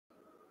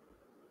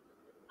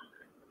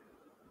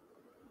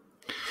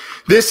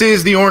This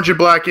is the Orange and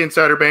Black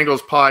Insider Bengals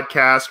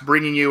podcast,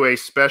 bringing you a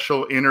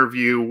special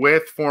interview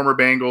with former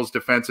Bengals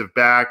defensive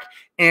back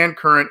and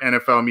current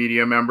NFL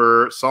media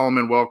member,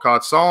 Solomon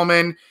Wilcots.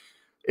 Solomon,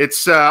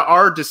 it's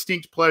our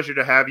distinct pleasure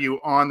to have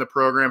you on the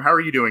program. How are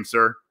you doing,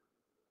 sir?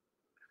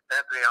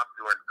 Anthony, I'm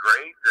doing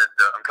great, and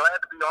I'm glad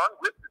to be on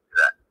with you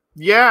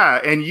today. Yeah,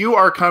 and you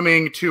are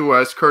coming to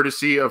us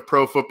courtesy of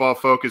Pro Football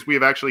Focus. We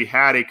have actually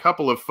had a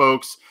couple of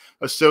folks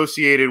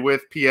associated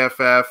with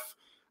PFF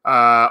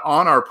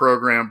on our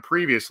program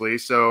previously,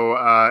 so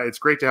it's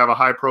great to have a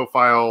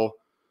high-profile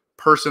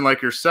person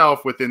like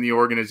yourself within the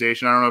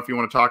organization. I don't know if you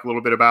want to talk a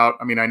little bit about,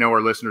 I know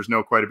our listeners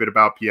know quite a bit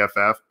about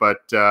PFF,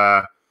 but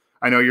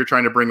I know you're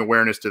trying to bring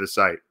awareness to the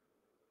site.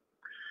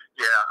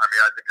 Yeah,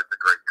 I think it's a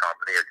great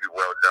company, as you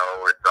well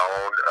know. It's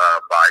owned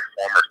by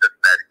former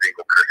Cincinnati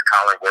Bengals Chris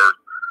Collingworth,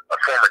 a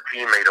former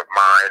teammate of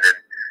mine, and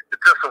it's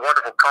just a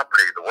wonderful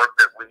company. The work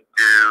that we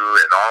do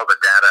and all the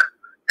data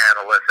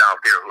analysts out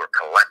there who are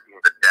collecting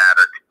the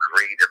data to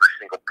grade every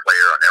single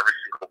player on every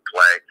single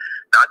play,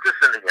 not just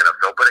in the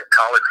NFL, but in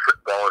college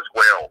football as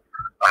well,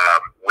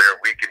 where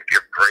we can give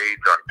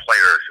grades on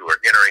players who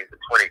are entering the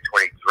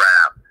 2020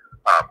 draft,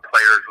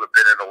 players who have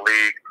been in the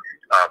league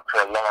for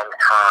a long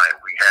time.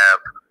 We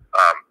have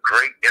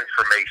great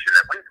information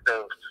that we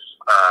think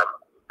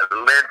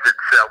lends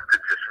itself to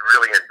just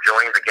really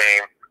enjoying the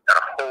game at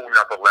a whole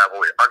nother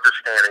level,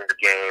 understanding the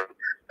game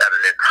at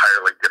an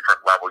entirely different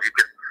level. You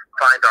can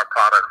find our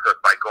products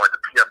by going to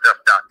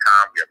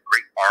pff.com. We have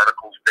great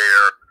articles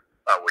there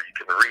where you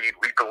can read.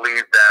 We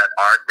believe that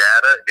our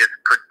data is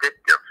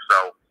predictive.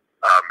 So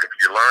if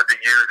you learn to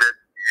use it,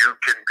 you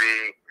can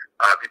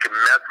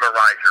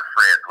mesmerize your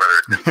friends, whether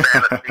it's in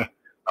fantasy,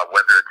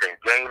 whether it's in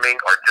gaming,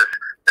 or just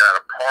at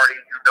a party.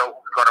 You know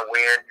who's going to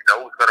win. You know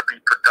who's going to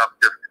be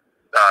productive.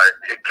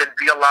 It can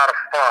be a lot of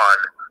fun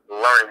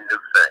learning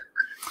new things.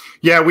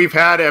 Yeah, we've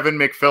had Evan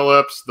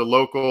McPhillips, the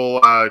local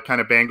kind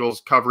of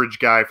Bengals coverage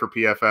guy for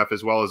PFF,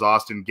 as well as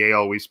Austin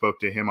Gale. We spoke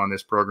to him on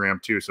this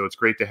program too, so it's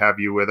great to have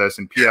you with us.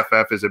 And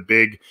PFF is a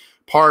big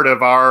part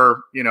of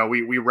our,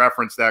 we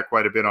reference that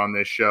quite a bit on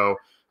this show.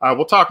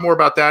 We'll talk more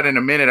about that in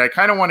a minute. I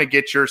kind of want to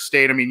get your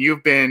state.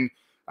 You've been,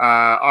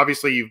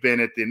 obviously you've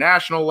been at the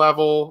national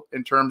level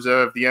in terms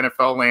of the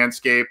NFL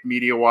landscape,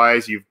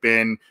 media-wise. You've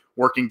been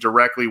working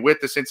directly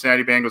with the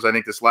Cincinnati Bengals. I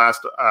think this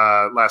last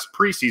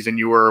preseason,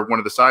 you were one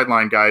of the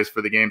sideline guys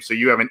for the game. So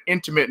you have an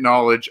intimate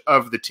knowledge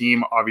of the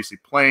team, obviously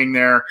playing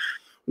there.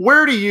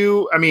 Where do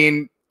you,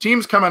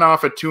 teams coming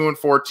off a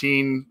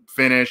 2-14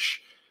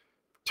 finish,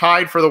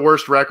 tied for the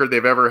worst record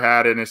they've ever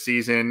had in a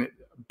season,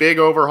 big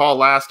overhaul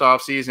last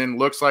offseason,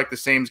 looks like the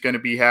same's going to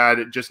be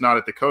had, just not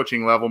at the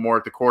coaching level, more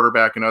at the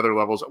quarterback and other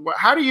levels.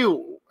 How do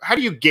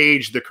you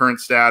gauge the current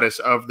status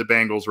of the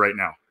Bengals right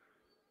now?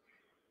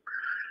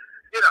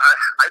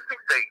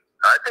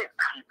 I think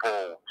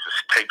people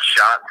just take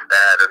shots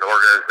at an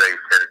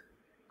organization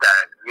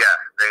that, yes,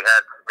 they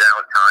had some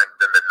down times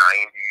in the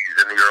 90s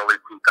and the early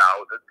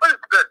 2000s, but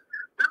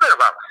it's been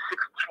about a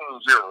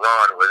 16-year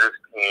run where this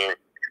team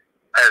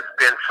has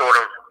been sort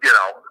of,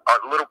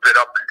 a little bit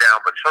up and down,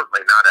 but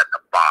certainly not at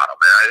the bottom.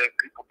 And I think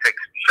people take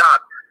some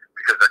shots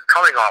because they're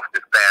coming off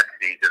this bad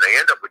season. They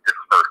end up with this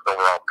first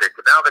overall pick,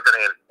 and now they're going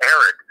to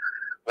inherit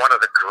one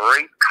of the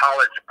great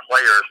college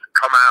players to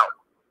come out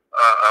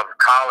of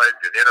college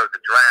and enter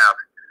the draft,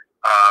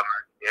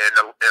 and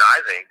I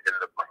think in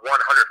the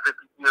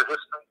 150-year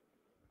history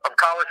of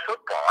college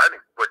football. I think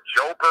what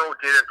Joe Burrow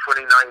did in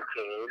 2019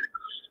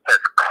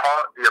 has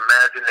caught the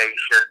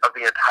imagination of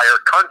the entire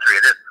country.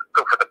 And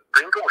so for the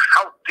Bengals,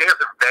 how dare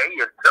they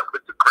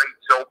with the great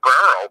Joe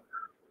Burrow?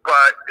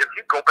 But if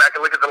you go back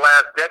and look at the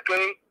last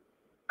decade,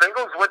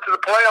 Bengals went to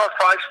the playoffs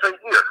 5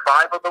 straight years.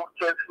 5 of those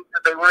 10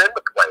 seasons they were in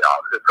the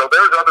playoffs. And so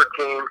there's other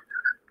teams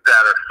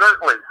that are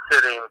certainly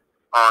sitting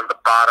on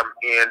the bottom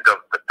end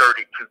of the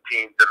 32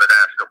 teams in the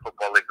National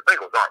Football League. The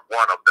Bengals aren't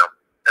one of them.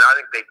 And I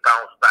think they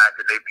bounce back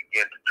and they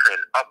begin to trend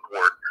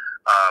upward.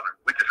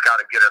 We just got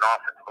to get an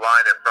offensive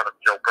line in front of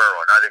Joe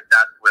Burrow. And I think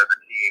that's where the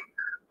team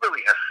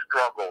really has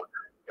struggled.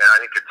 And I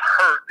think it's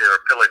hurt their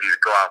ability to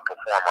go out and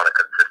perform on a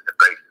consistent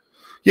basis.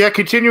 Yeah,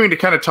 continuing to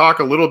kind of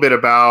talk a little bit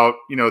about,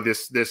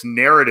 this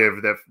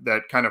narrative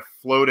that kind of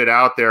floated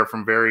out there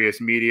from various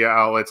media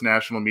outlets,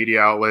 national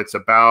media outlets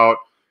about,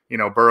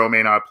 Burrow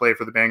may not play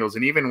for the Bengals.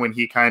 And even when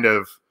he kind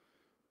of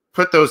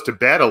put those to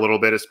bed a little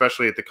bit,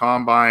 especially at the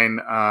combine,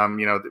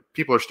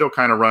 people are still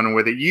kind of running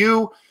with it.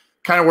 You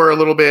kind of were a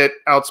little bit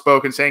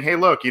outspoken saying, hey,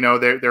 look,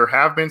 there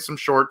have been some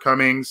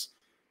shortcomings.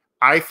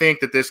 I think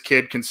that this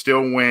kid can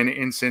still win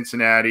in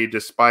Cincinnati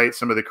despite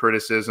some of the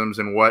criticisms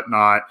and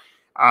whatnot.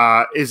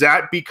 Is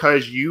that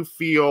because you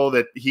feel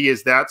that he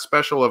is that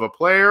special of a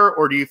player,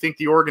 or do you think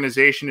the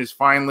organization is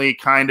finally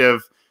kind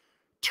of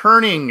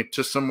turning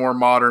to some more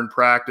modern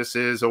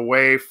practices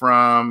away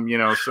from,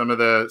 some of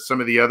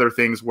the other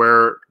things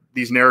where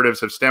these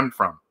narratives have stemmed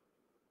from?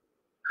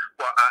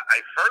 Well, I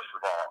first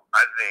of all,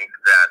 I think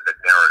that the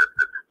narrative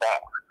is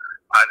false.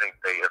 I think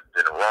they have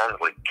been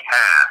wrongly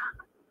cast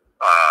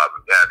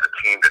as a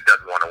team that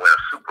doesn't want to win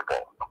a Super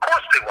Bowl. Of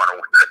course they want to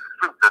win a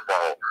Super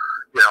Bowl.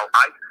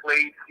 I played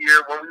made here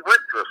when we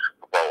went to a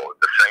Super Bowl.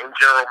 The same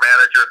general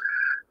manager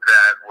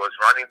that was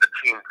running the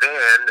team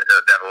then,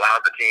 that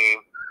allowed the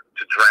team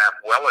to draft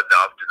well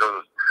enough to go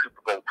to the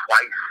Super Bowl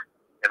twice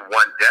in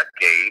one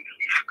decade,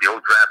 he's still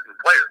drafting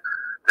players.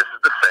 This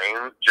is the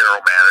same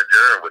general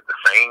manager with the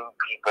same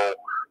people,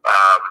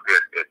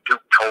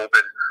 Duke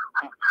Tobin,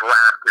 who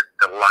drafted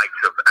the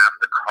likes of,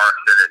 after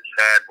Carson and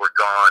Chad were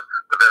gone,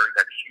 the very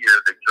next year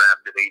they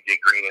drafted A.J.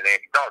 Green and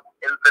Andy Dalton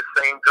in the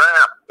same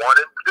draft,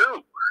 1 and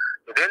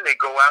 2. And then they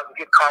go out and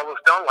get Carlos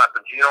Dunlap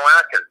and Geno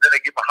Atkins. Then they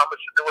get Muhammad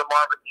Sanu and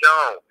Marvin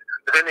Jones.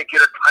 And then they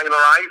get a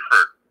Tyler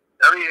Eifert.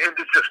 I mean,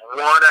 it's just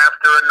one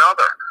after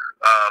another.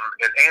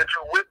 And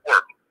Andrew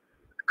Whitworth.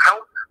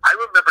 I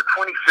remember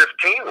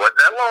 2015, wasn't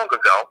that long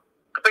ago.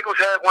 The Bengals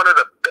had one of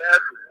the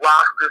best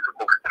rosters, the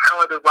most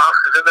talented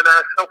rosters in the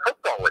National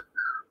Football League.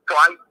 So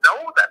I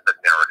know that the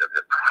narrative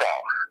is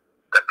false,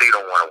 that they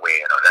don't want to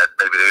win, or that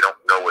maybe they don't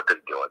know what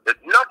they're doing. There's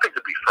nothing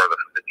to be further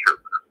from the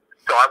truth.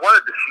 So I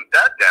wanted to shoot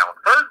that down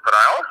first, but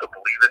I also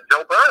believe in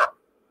Joe Burrow.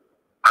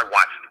 I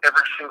watched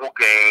every single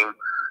game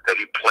that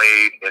he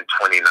played in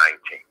 2019.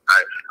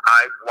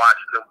 I've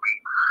watched him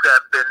beat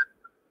 7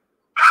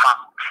 top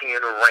 10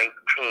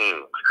 ranked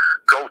teams,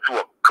 go through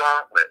a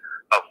gauntlet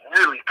of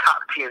really top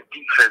 10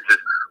 defenses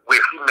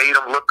where he made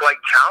them look like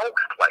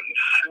child's play. He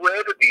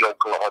shredded the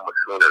Oklahoma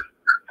Sooners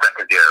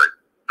secondary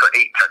for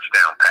 8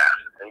 touchdown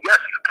passes. And yes,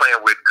 he's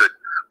playing with good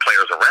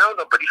players around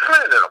him, but he's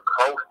playing in a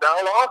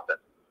pro-style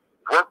offense.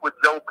 Worked with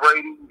Joe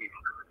Brady, he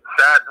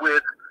sat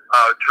with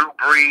Drew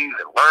Brees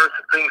and learned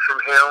some things from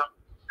him.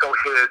 So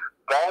his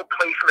ball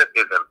placement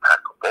is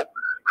impeccable.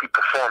 He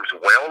performs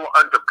well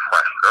under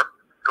pressure,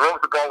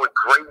 throws the ball with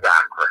great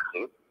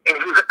accuracy, and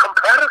he's a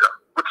competitor,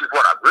 which is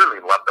what I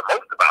really love the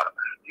most about him.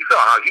 You saw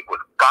how he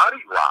was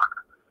body rocked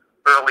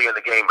early in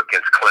the game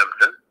against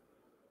Clemson.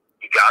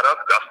 He got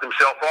up, dusted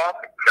himself off,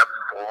 and kept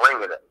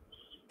slinging it,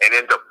 and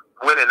ended up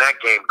winning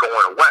that game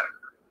going away.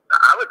 Now,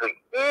 I would think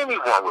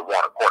anyone would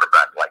want a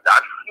quarterback like that.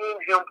 I've seen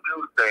him do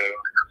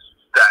things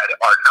that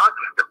are not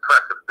just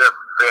impressive, they're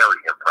very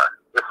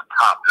impressive. It's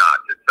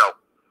top-notch. And so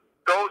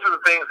those are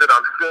the things that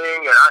I'm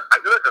seeing. And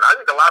I listen, I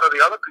think a lot of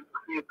the other people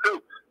see it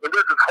too. And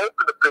they're just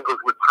hoping the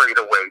Bengals would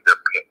trade away their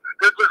pick.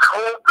 They're just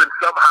hoping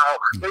somehow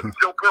maybe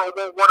Joe Burrow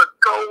won't want to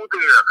go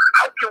there.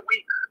 How can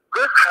we –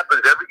 this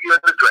happens every year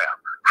in the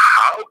draft.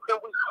 How can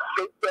we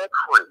shake that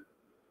free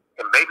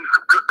and maybe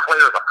some good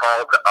players will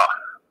fall to us?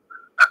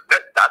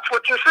 That's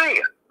what you're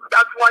seeing.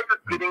 That's why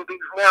you're getting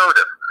these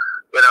narratives.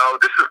 You know,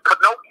 this is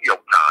Pinocchio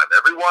time.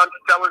 Everyone's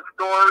telling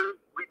stories.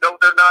 We know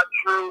they're not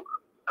true,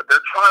 but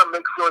they're trying to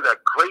make sure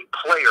that great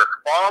players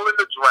fall in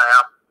the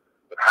draft.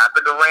 It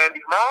happened to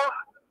Randy Moss.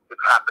 It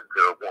happened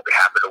to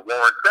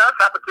Warren Sapp.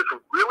 It happened to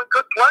some really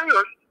good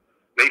players.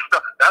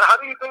 How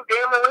do you think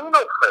Dan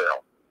Marino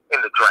fell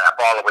in the draft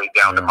all the way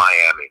down to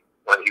Miami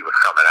when he was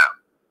coming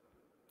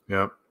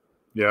out?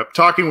 Yep.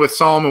 Talking with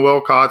Solomon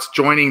Wilcots,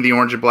 joining the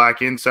Orange and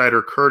Black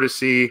Insider,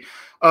 courtesy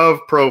of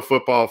Pro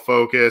Football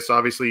Focus.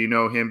 Obviously, you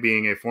know him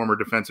being a former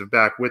defensive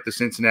back with the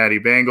Cincinnati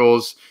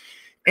Bengals,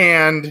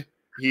 and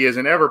he is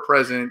an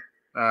ever-present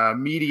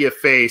media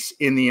face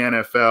in the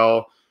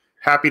NFL.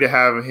 Happy to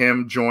have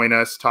him join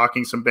us,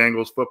 talking some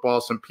Bengals football,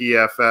 some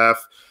PFF.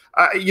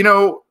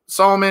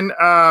 Solomon,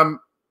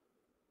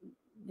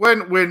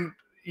 when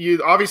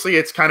you obviously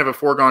it's kind of a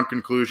foregone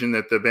conclusion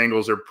that the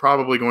Bengals are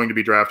probably going to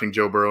be drafting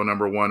Joe Burrow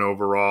number 1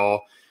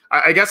 overall.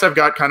 I guess I've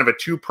got kind of a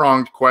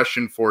 2-pronged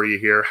question for you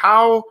here.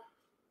 How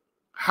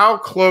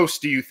close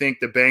do you think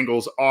the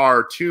Bengals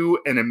are to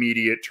an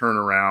immediate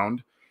turnaround?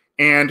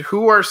 And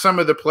who are some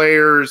of the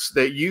players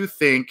that you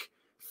think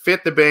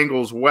fit the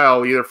Bengals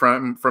well, either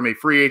from a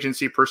free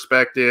agency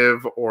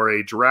perspective or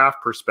a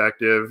draft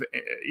perspective,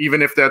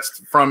 even if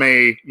that's from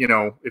a,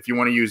 if you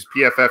want to use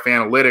PFF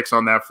analytics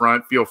on that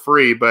front, feel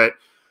free. But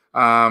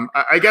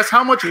I guess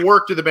how much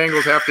work do the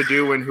Bengals have to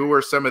do, and who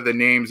are some of the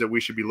names that we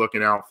should be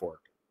looking out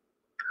for?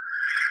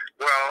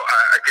 Well,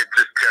 I could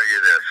just tell you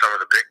this. Some of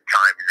the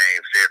big-time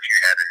names, if you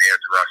had an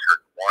edge rusher,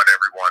 one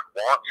everyone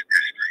wants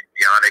is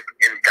Yannick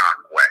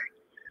Ngakoue.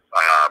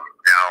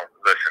 Now,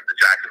 listen, the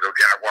Jacksonville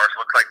Jaguars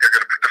look like they're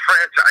going to put the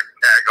franchise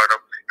tag on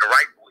him, and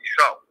rightfully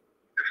so.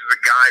 This is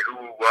a guy who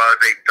was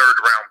a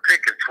third-round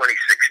pick in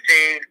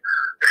 2016,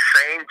 the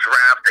same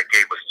draft that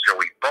gave us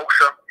Joey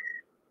Bosa,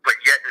 but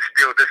yet and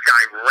still this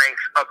guy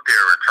ranks up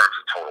there in terms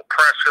of total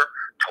pressure,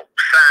 total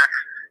sacks,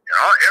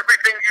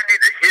 everything you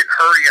need to hit,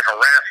 hurry, and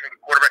harassing the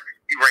quarterback.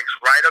 He ranks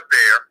right up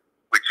there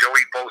with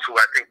Joey Bosa, who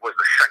I think was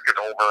the second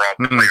overall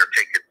player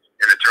taken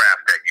in the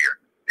draft that year.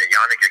 And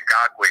Yannick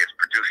Ngakoue is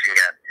producing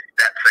at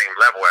that same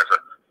level as a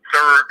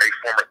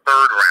former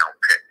third-round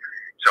pick.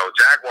 So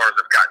Jaguars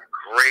have gotten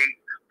great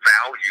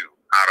value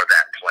out of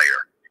that player,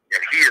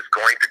 and he is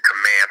going to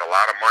command a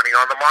lot of money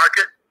on the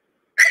market.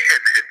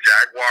 And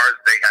Jaguars,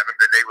 they haven't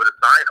been able to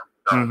sign him.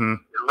 So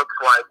it looks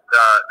like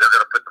they're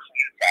going to put the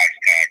franchise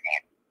tag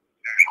on.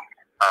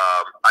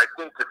 I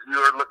think if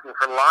you're looking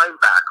for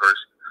linebackers,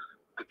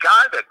 the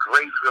guy that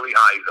grades really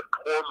high is a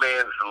poor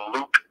man's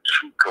Luke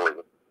Kuechly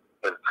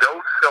And Joe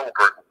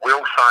Silbert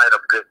will sign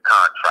a big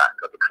contract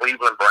of the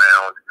Cleveland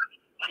Browns.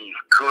 He's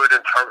good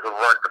in terms of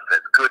run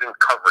defense, good in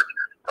coverage.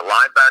 The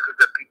linebackers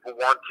that people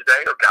want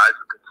today are guys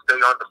who can stay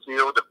on the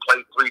field and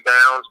play 3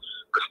 downs,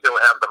 but still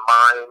have the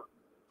mind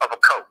of a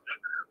coach.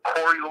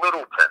 Corey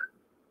Littleton,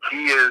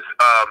 he is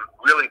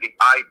really the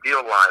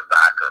ideal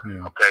linebacker.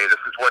 Yeah. Okay,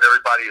 this is what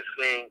everybody is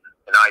seeing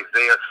in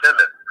Isaiah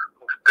Simmons,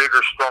 who's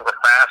bigger, stronger,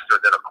 faster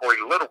than a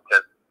Corey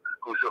Littleton,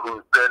 who's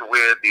been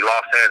with the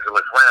Los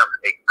Angeles Rams,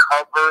 a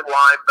cover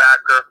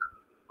linebacker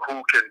who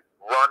can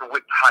run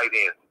with tight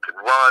ends, who can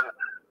run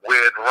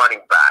with running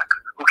backs,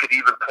 who could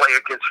even play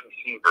against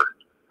receivers.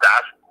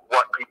 That's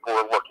what people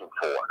are looking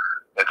for.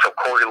 And so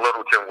Corey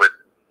Littleton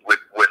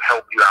would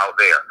help you out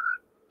there.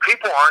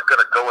 People aren't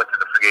going to go into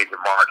the free agent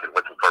market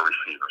looking for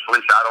receivers. At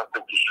least I don't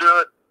think you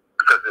should,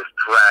 because this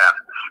draft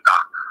is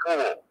stock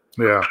full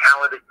of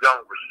talented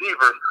young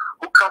receivers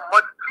who come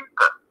much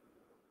cheaper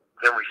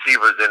than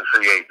receivers in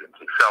free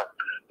agency. So,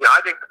 I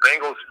think the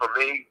Bengals, for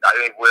me, I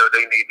think where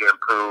they need to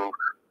improve,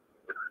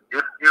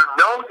 if you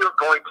know you're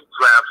going to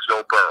draft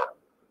Joe Burrow,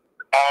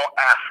 all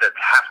assets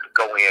have to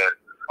go in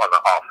on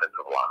the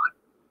offensive line.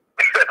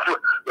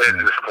 They're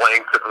just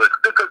playing simple,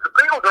 because the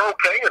Bengals are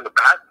okay in the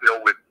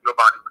backfield with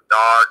Giovanni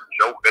Bernard,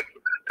 Joe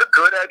Mixon. They're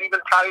good at even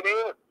tight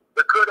ends.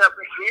 They're good at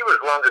receivers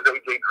as long as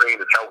A.J.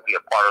 Green is healthy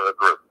and part of the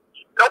group.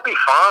 They'll be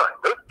fine.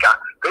 They've got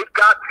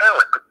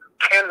talent, but you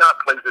cannot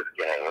play this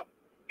game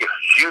if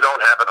you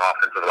don't have an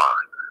offensive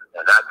line.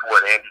 And that's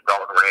what Andy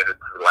Dalton ran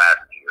into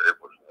last year. It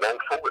was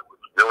woeful. It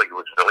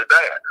was really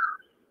bad.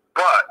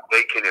 But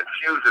they can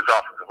infuse this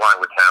offensive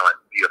line with talent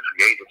via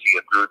free agency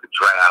and through the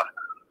draft.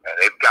 And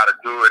they've got to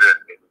do it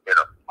in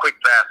a quick,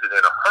 fast, and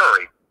in a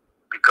hurry,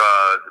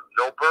 because if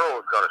Joe Burrow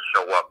is going to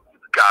show up,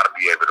 you've got to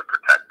be able to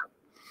protect him.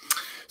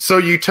 So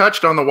you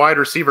touched on the wide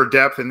receiver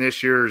depth in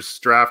this year's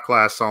draft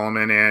class,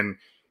 Solomon, and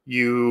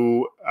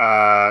you've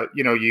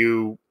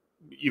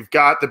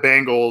got the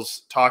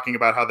Bengals talking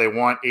about how they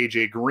want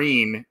A.J.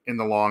 Green in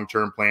the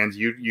long-term plans.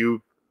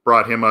 You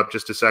brought him up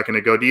just a second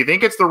ago. Do you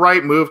think it's the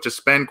right move to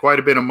spend quite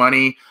a bit of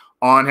money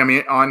on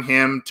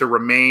him to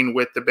remain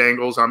with the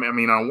Bengals? I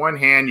mean, on one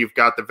hand, you've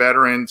got the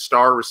veteran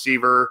star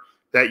receiver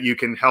that you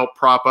can help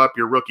prop up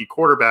your rookie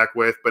quarterback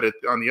with, but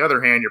on the other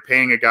hand, you're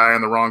paying a guy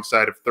on the wrong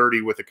side of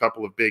 30 with a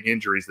couple of big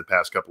injuries the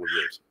past couple of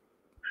years.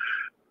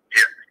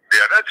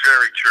 Yeah, that's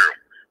very true.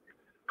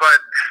 But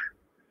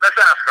let's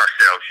ask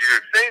ourselves, you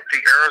think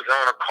the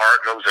Arizona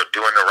Cardinals are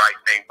doing the right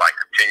thing by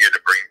continuing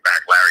to bring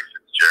back Larry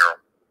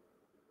Fitzgerald?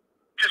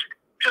 Just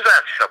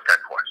ask yourself that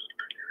question.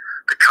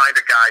 The kind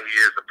of guy he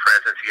is, the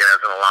presence he has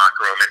in the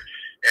locker room,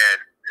 and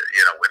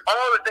with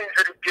all the things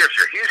that he gives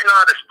you, he's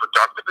not as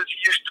productive as he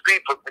used to be,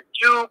 but when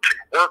you can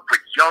work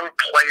with young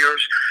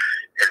players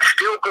and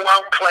still go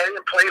out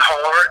and play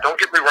hard, don't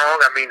get me wrong,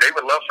 I mean, they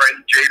would love for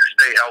AJ to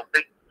stay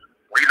healthy.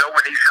 We know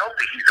when he's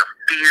healthy, he's a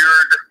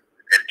feared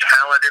and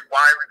talented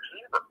wide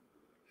receiver.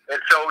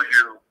 And so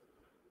you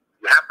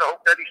have to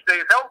hope that he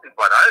stays healthy,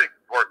 but I think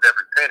he's worth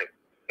every penny.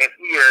 And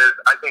he is,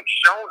 I think,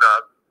 shown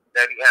us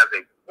that he has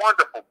a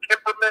wonderful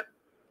temperament.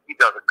 He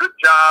does a good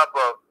job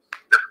of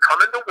just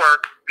coming to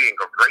work, being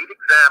a great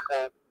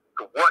example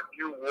to what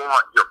you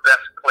want your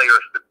best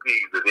players to be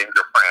within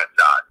your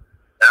franchise.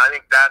 And I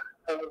think that's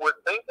forward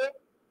thinking.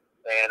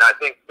 And I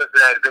think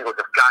Cincinnati Bengals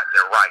have gotten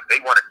it right. They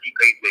want to keep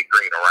A.J.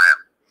 Green around.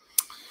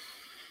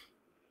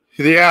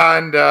 Yeah,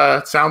 and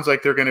it sounds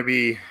like they're going to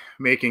be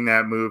making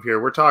that move here.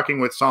 We're talking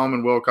with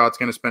Solomon Wilcots,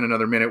 going to spend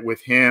another minute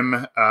with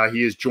him.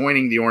 He is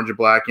joining the Orange and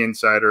Black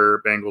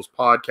Insider Bengals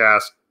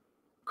podcast,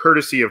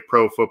 courtesy of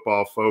Pro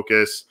Football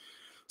Focus.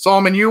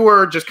 Solomon, you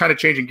were just kind of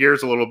changing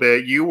gears a little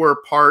bit. You were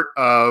part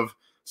of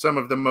some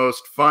of the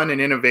most fun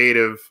and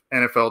innovative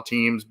NFL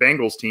teams,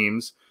 Bengals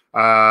teams,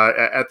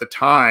 at the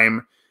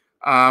time.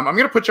 I'm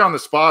going to put you on the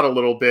spot a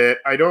little bit.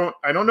 I don't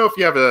know if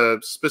you have a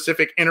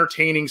specific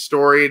entertaining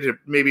story to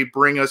maybe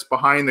bring us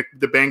behind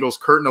the Bengals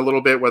curtain a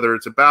little bit, whether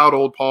it's about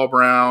old Paul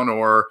Brown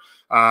or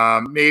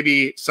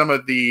maybe some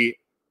of the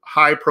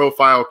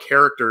high-profile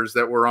characters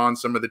that were on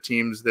some of the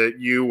teams that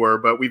you were.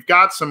 But we've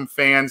got some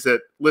fans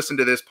that listen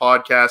to this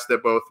podcast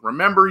that both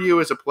remember you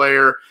as a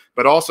player,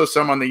 but also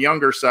some on the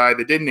younger side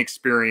that didn't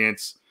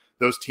experience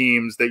those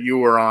teams that you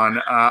were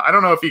on. I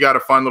don't know if you got a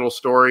fun little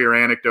story or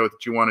anecdote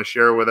that you want to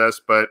share with us,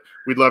 but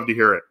we'd love to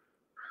hear it.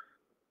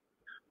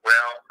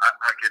 Well,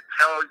 I could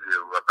tell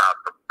you about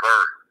the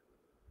birth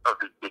of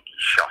the Dickie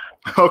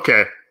Shuffle.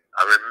 Okay.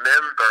 I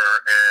remember,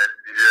 and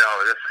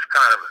this is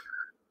kind of,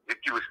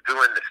 Dickie was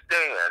doing the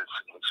stands,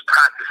 he was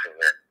practicing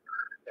it,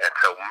 and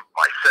so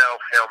myself,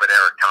 him, and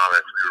Eric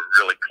Thomas, we were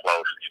really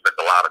close. We spent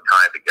a lot of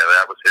time together.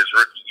 That was his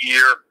rookie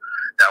year.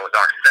 That was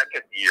our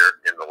second year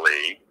in the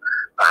league.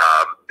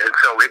 And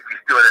so if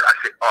he's doing it, I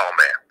said, oh,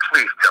 man,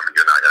 please tell me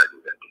you're not going to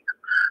do that.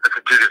 I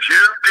said, dude, if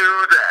you do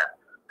that,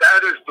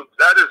 that is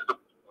the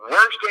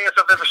worst dance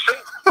I've ever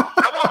seen.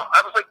 Come on. I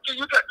was like,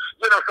 dude,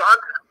 so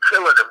I'm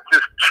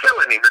just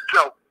killing him. And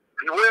so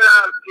he went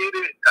out and did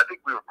it. I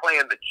think we were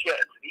playing the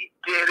Jets. He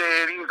did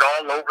it. He was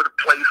all over the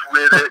place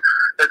with it.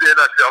 And then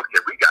I said, okay,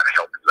 we got to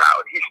help you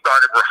out. He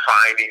started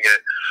refining it.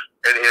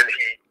 And he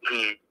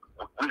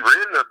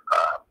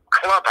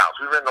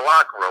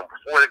locker room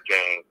before the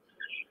game.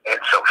 And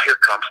so here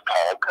comes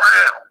Paul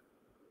Brown,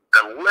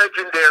 the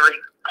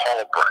legendary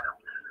Paul Brown.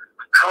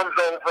 Comes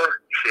over,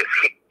 he says,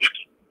 hey,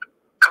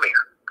 come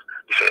here.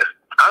 He says,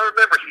 I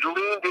remember he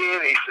leaned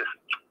in and he says,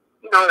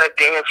 you know that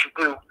dance you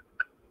do?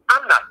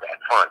 I'm not that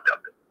fond of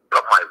it,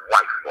 but my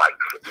wife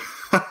likes it.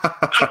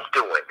 Keep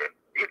doing it.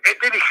 And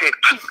then he said,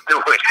 keep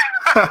doing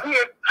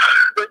it.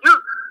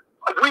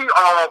 We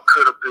all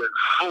could have been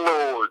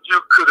floored. You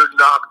could have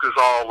knocked us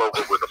all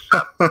over with a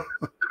feather.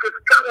 Because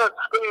you got to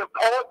understand,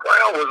 Paul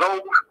Brown was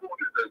always going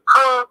to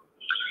say,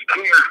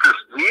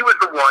 he was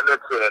the one that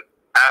said,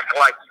 act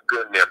like you've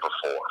been there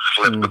before.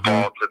 Flip the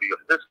ball to the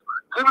official.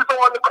 He was the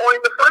one that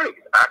coined the phrase,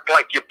 act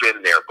like you've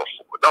been there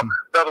before. No,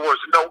 in other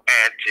words, no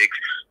antics.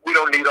 We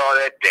don't need all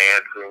that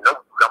dancing, no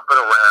jumping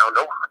around,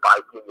 no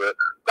spiking it.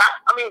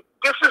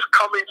 This is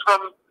coming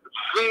from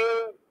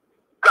the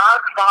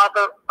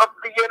godfather of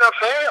the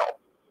NFL.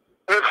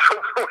 And so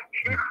when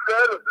he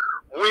said it,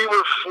 we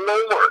were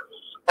floored.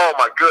 Oh,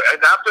 my God.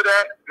 And after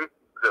that, he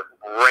just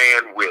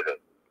ran with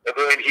it. And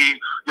then he,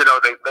 they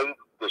made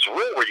this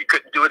rule where you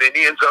couldn't do it in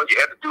the end zone. You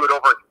had to do it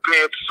over at the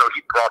bench. So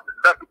he brought the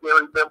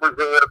secondary members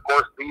in, of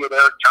course, me and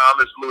Eric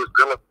Thomas, Lewis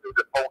Gillespie,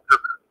 the Fulcher.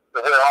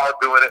 They're all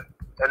doing it.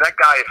 And that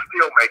guy is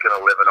still making a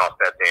living off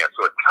that dance.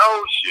 So it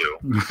tells you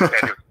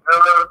that if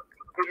you're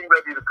getting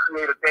ready to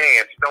create a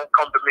dance, don't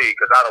come to me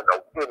because I don't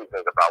know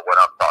anything about what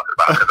I'm talking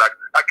about because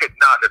I could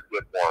not have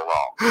been more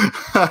wrong.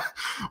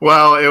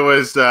 Well,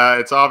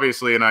 it's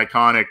obviously an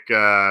iconic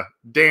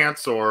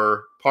dance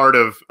or part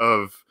of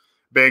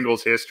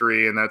Bengals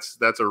history, and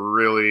that's a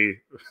really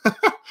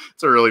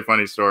it's a really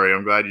funny story.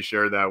 I'm glad you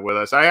shared that with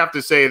us. I have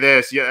to say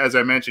this, as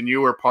I mentioned,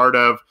 you were part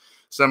of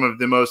some of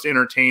the most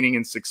entertaining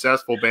and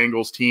successful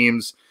Bengals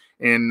teams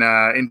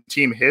in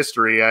team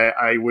history.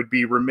 I would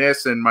be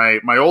remiss, and my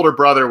older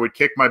brother would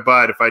kick my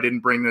butt if I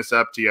didn't bring this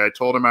up to you. I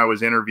told him I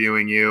was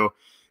interviewing you.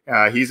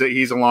 He's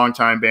a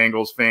longtime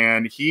Bengals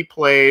fan. He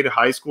played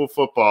high school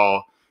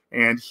football,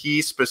 and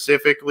he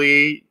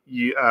specifically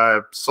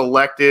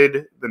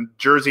selected the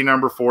jersey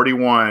number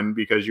 41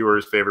 because you were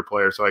his favorite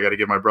player. So I got to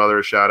give my brother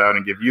a shout out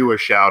and give you a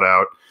shout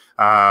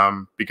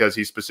out because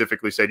he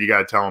specifically said you got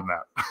to tell him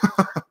that.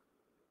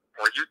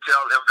 Well, you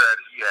tell him that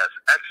he has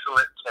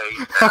excellent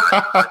taste,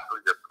 and I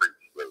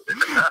appreciate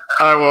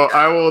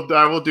it.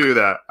 I will do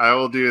that. I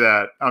will do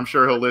that. I'm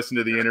sure he'll listen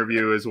to the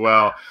interview as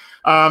well.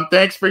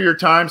 Thanks for your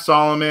time,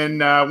 Solomon.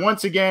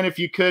 Once again, if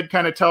you could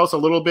kind of tell us a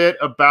little bit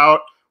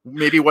about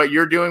maybe what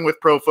you're doing with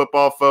Pro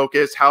Football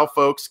Focus, how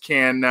folks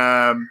can,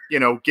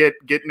 get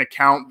an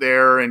account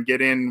there and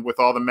get in with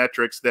all the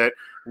metrics that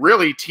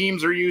really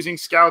teams are using,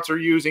 scouts are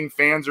using,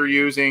 fans are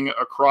using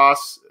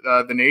across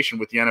the nation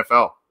with the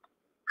NFL.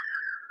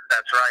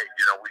 That's right.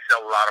 We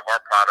sell a lot of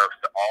our products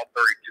to all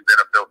 32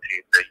 NFL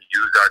teams. They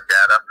use our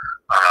data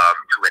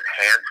to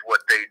enhance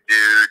what they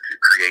do, to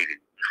create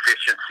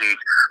efficiencies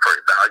for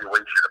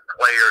evaluation of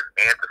players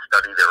and to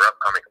study their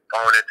upcoming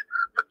opponents,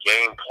 for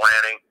game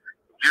planning.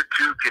 You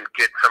too can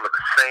get some of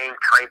the same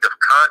kind of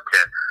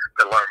content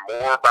to learn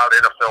more about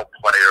NFL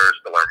players,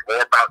 to learn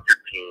more about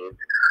your teams,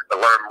 to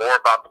learn more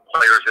about the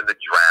players in the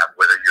draft,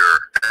 whether you're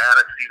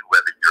fantasy,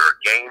 whether you're a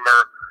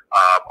gamer,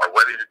 or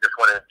whether you just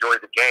want to enjoy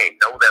the game.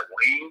 Know that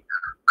we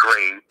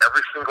grade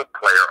every single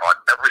player on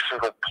every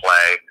single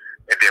play,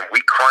 and then we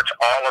crunch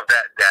all of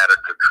that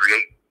data to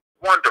create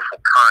wonderful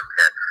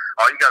content.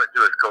 All you got to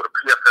do is go to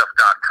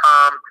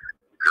pff.com.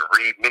 You can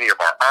read many of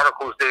our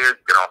articles there.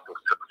 You can also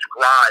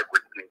subscribe,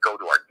 where you can go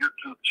to our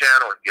YouTube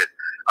channel and get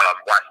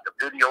watch the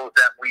videos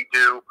that we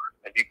do,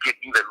 and you get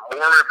even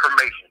more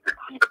information. You can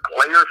see the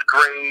players'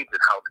 grades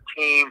and how the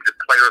teams and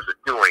players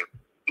are doing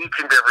each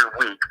and every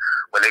week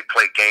when they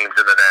play games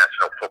in the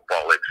National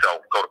Football League. So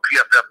go to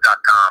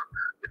pff.com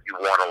if you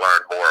want to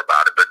learn more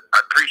about it. But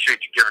I appreciate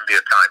you giving me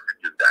a time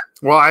to do that.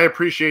 Well, I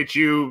appreciate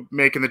you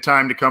making the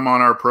time to come on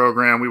our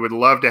program. We would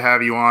love to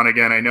have you on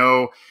again. I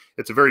know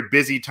it's a very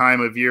busy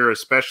time of year,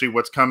 especially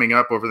what's coming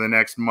up over the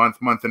next month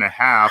and a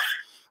half.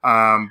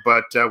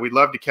 But we'd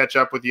love to catch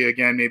up with you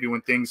again, maybe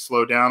when things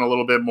slow down a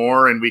little bit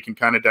more and we can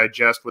kind of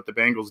digest what the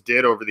Bengals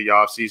did over the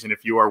offseason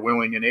if you are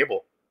willing and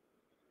able.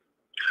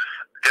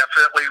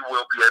 Definitely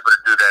will be able to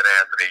do that,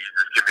 Anthony. You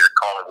just give me the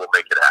call and we'll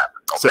make it happen.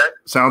 Okay?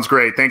 Sounds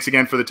great. Thanks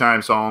again for the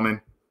time,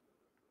 Solomon.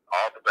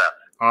 All the best.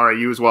 All right,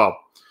 you as well.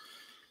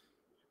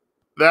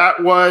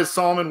 That was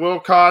Solomon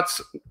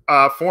Wilcots,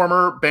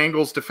 former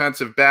Bengals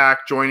defensive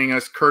back, joining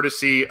us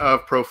courtesy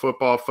of Pro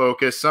Football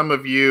Focus. Some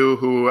of you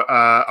who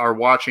are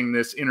watching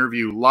this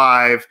interview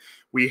live,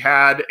 we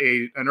had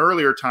an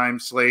earlier time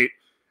slate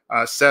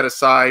set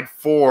aside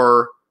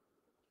for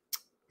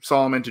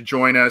Solomon to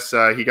join us.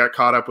 He got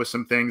caught up with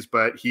some things,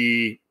 but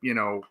he,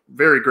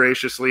 very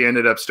graciously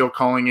ended up still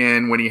calling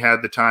in when he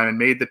had the time and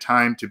made the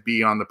time to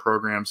be on the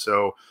program.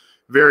 So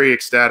very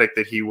ecstatic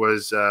that he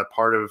was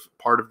part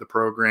of the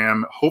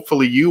program.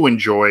 Hopefully you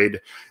enjoyed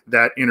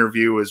that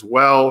interview as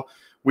well.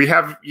 We've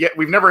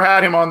never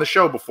had him on the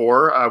show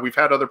before. We've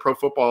had other Pro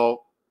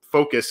Football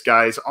Focus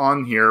guys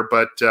on here,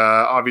 but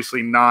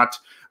obviously not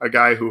a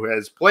guy who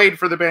has played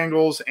for the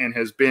Bengals and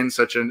has been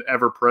such an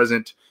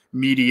ever-present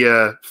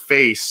media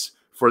face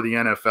for the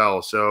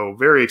NFL. So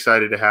very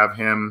excited to have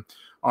him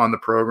on the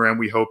program.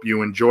 We hope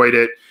you enjoyed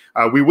it.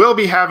 We will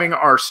be having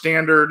our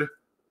standard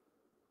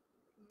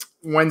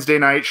Wednesday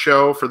night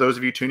show. For those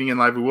of you tuning in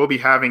live, we will be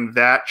having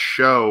that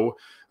show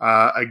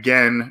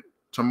again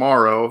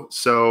tomorrow.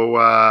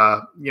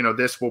 So,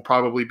 this will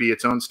probably be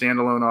its own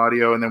standalone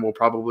audio, and then we'll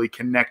probably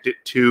connect it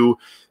to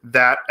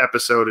that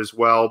episode as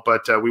well.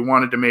 But we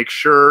wanted to make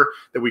sure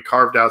that we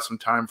carved out some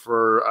time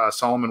for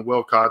Solomon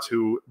Wilcots,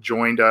 who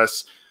joined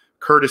us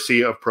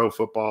courtesy of Pro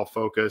Football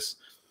Focus.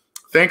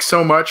 Thanks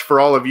so much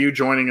for all of you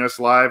joining us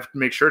live.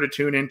 Make sure to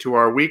tune into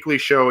our weekly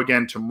show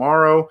again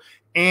tomorrow,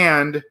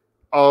 and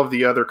all of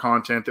the other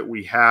content that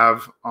we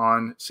have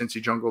on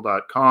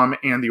CincyJungle.com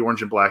and the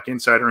Orange and Black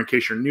Insider. In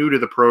case you're new to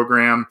the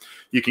program,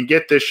 you can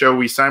get this show.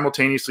 We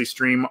simultaneously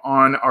stream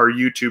on our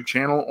YouTube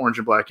channel, Orange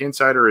and Black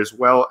Insider, as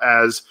well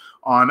as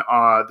on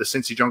the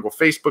Cincy Jungle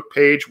Facebook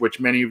page, which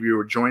many of you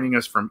are joining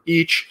us from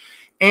each.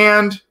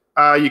 And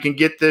you can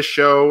get this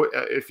show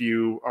if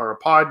you are a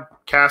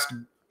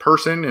podcast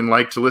person and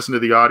like to listen to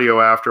the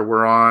audio after.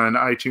 We're on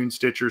iTunes,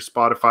 Stitcher,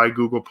 Spotify,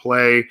 Google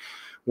Play.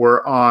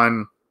 We're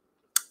on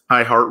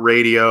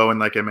iHeartRadio,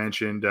 and like I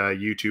mentioned,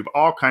 YouTube,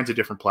 all kinds of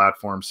different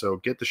platforms. So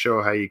get the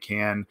show how you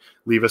can.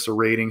 Leave us a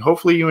rating.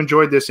 Hopefully you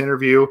enjoyed this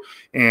interview,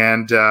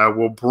 and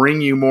we'll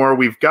bring you more.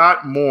 We've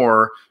got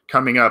more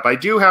coming up. I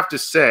do have to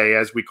say,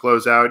 as we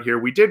close out here,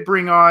 we did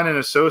bring on an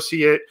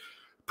associate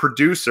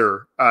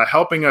producer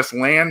helping us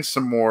land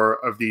some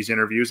more of these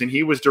interviews, and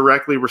he was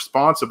directly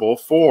responsible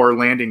for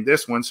landing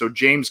this one. So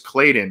James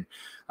Clayton,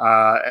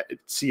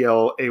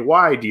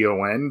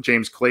 Claydon,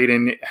 James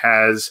Clayton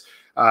has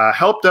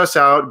helped us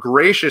out,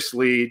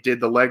 graciously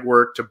did the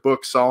legwork to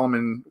book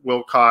Solomon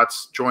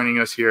Wilcots joining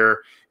us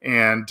here.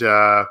 And,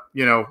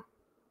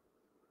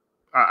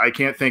 I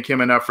can't thank him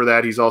enough for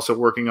that. He's also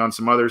working on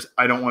some others.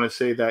 I don't want to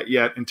say that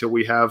yet until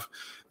we have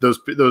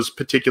those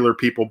particular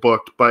people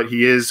booked, but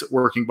he is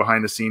working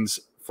behind the scenes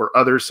for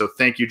others. So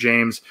thank you,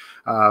 James.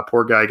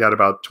 Poor guy got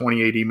about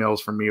 28 emails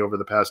from me over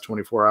the past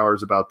 24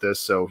 hours about this.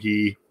 So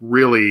he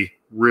really,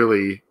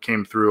 really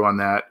came through on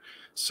that.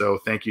 So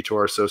thank you to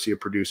our associate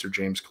producer,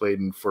 James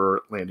Clayton,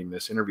 for landing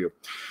this interview.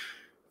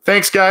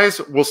 Thanks,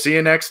 guys. We'll see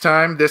you next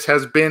time. This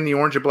has been the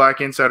Orange and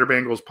Black Insider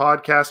Bengals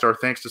podcast. Our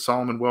thanks to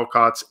Solomon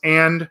Wilcots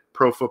and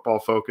Pro Football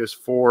Focus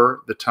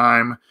for the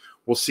time.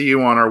 We'll see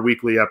you on our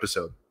weekly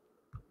episode.